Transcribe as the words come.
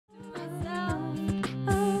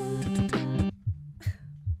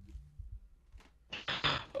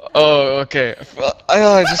Oh, okay.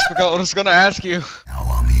 I just forgot what I was gonna ask you. Now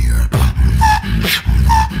I'm here.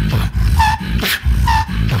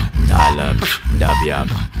 TylaDubya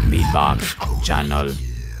Beatbox channel.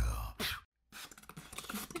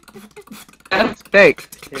 That's fake.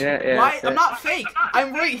 Yeah. Why? I'm not fake.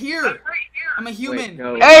 I'm right here. I'm a human. Wait,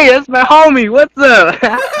 no. Hey, that's my homie. What's up?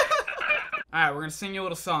 Alright, we're gonna sing you a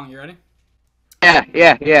little song. You ready?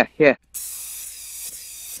 Yeah.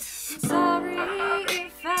 Sorry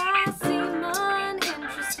if I seem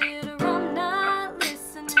uninterested or I'm not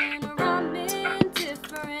listening or I'm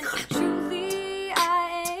indifferent. Truly,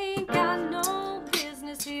 I ain't got no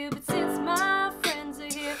business here, but since my friends are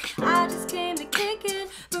here, I just came to kick it.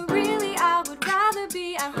 But really, I would rather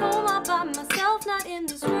be at home all by myself, not in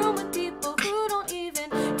this room with people who don't even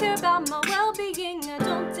care about my well-being. I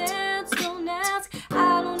don't dance, don't ask,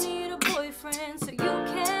 I don't need a boyfriend, so you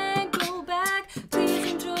can't go back.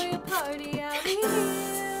 Please enjoy your party out here.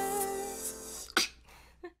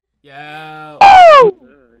 Yo.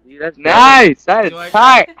 Dude, that's nice. That is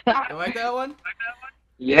tight. You like that one?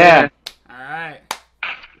 Yeah. Alright.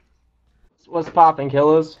 What's poppin',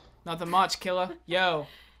 killers? Nothing much, Killa. Yo.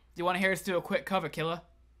 Do you want to hear us do a quick cover, Killa?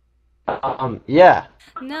 Yeah.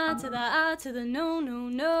 Not to the I to the no, no,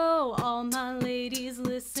 no. All my ladies,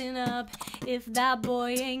 listen up. If that boy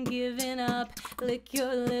ain't giving up, lick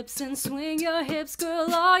your lips and swing your hips,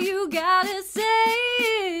 girl. All you gotta say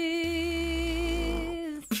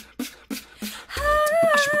is, oh,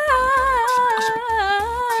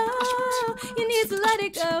 you need to let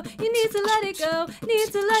it go. You need to let it go.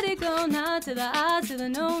 Need to let it go. Not to the I to the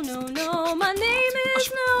no, no, no. My name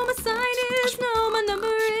is no. My sign is no. My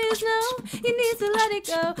number is no. You need to let it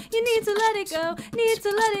go. You need to let it go. Need to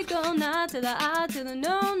let it go. Not to the I to the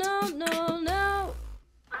no, no, no, no.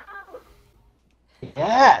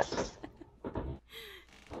 Yes.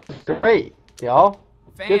 Great, y'all.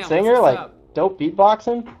 Fam, Good singer, what's like up? dope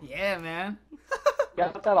beatboxing. Yeah, man.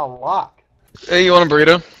 Got that on lock. Hey, you want a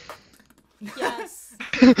burrito? Yes.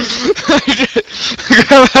 I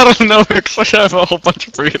got out of nowhere because I have a whole bunch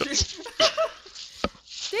of burritos.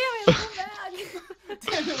 Damn it, I'm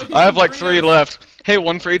so bad. I have like 3 left. Hey,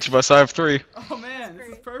 one for each of us. I have 3. Oh man, this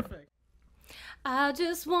is perfect. I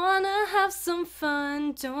just wanna have some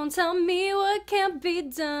fun. Don't tell me what can't be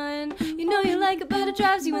done. You know you like it, but it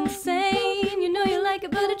drives you insane. You know you like it,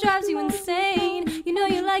 but it drives you insane. You know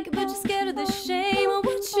you like it, but you're scared of the shame. Well,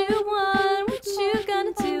 what you want? What you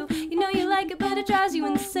gonna do? You know you like it, but it drives you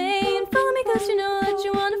insane. Follow me, cause you know that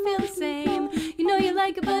you wanna feel the same. You know you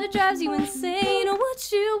like it, but it drives you insane. Oh,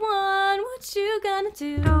 what you want? What you gonna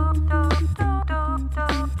do?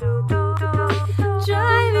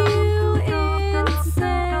 Drive you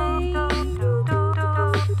insane.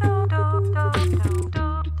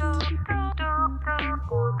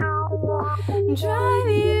 Drive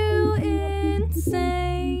you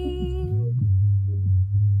insane.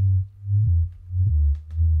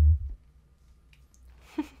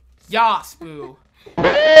 Yas, boo.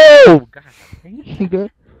 Oh, God.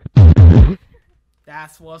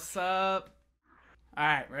 That's what's up.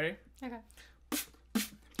 Alright, ready? Okay.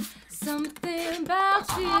 Something about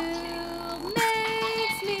you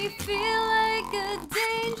makes me feel like a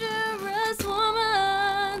dangerous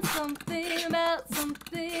woman. Something about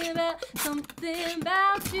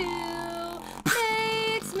you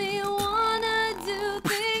makes me wanna do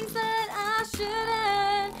things that I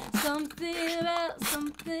shouldn't. Something about you.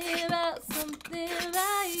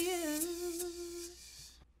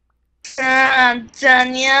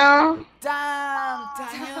 Daniel. Damn,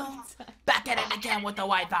 Daniel. Back at it again with the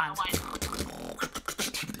white bombs.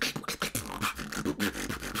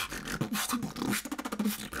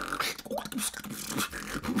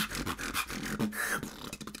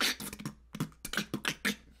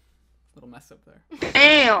 Little mess up there.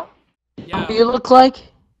 Damn. Yeah. Who do you look like?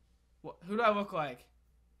 Who do I look like?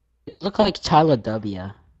 You look like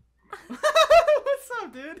TylaDubya. What's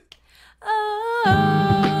up, dude?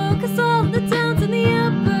 Oh, cause all the downs and the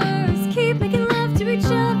uppers keep making love to each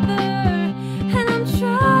other. And I'm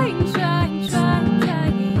trying.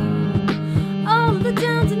 All the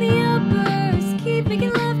downs and the uppers keep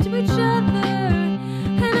making love to each other.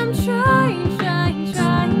 And I'm trying,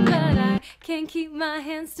 but I can't keep my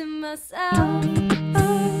hands to myself.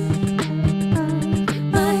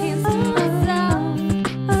 My hands to myself.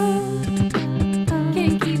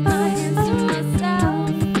 Can't keep my hands to myself.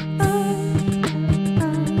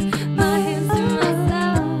 My hands to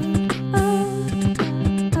myself.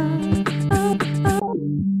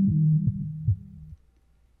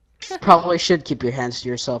 Probably should keep your hands to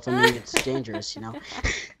yourself. I mean, it's dangerous, you know.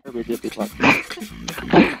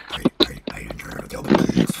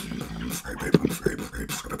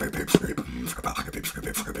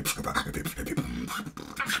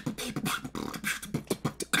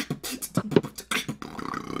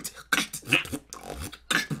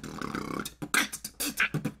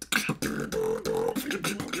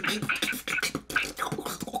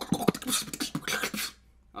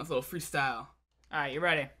 That's a little freestyle. Alright, you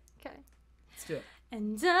ready? Okay. Let's do it.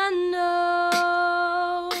 And I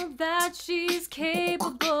know that she's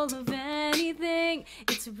capable of anything.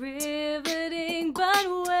 It's riveting,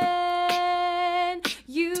 but when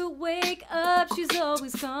you wake up, she's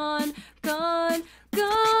always gone, gone,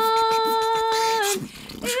 gone.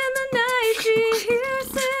 In the night, she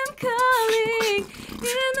hears him calling.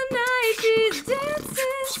 In the night, she's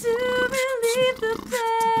dancing to relieve the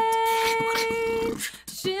pain.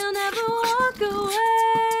 She'll never walk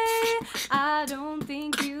away. I don't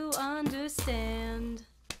think you understand.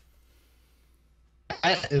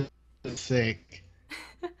 It was sick.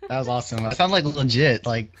 That was awesome. I sound like legit,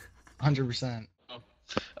 like 100%.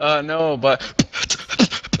 No, but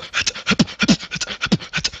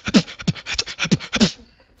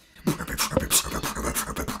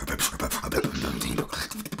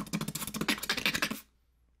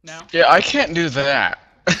No? yeah, I can't do that.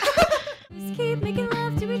 Just keep making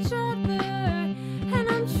love to each other. And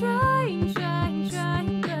I'm trying, trying,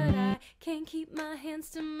 trying, but I can't keep my hands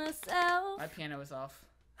to myself. My piano is off.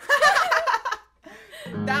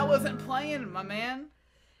 That wasn't playing, my man.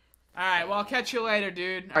 Alright, well, I'll catch you later,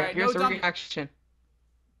 dude. Alright, Alright, here's no the dumb... reaction.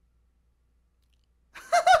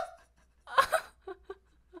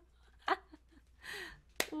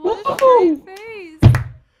 What is your face?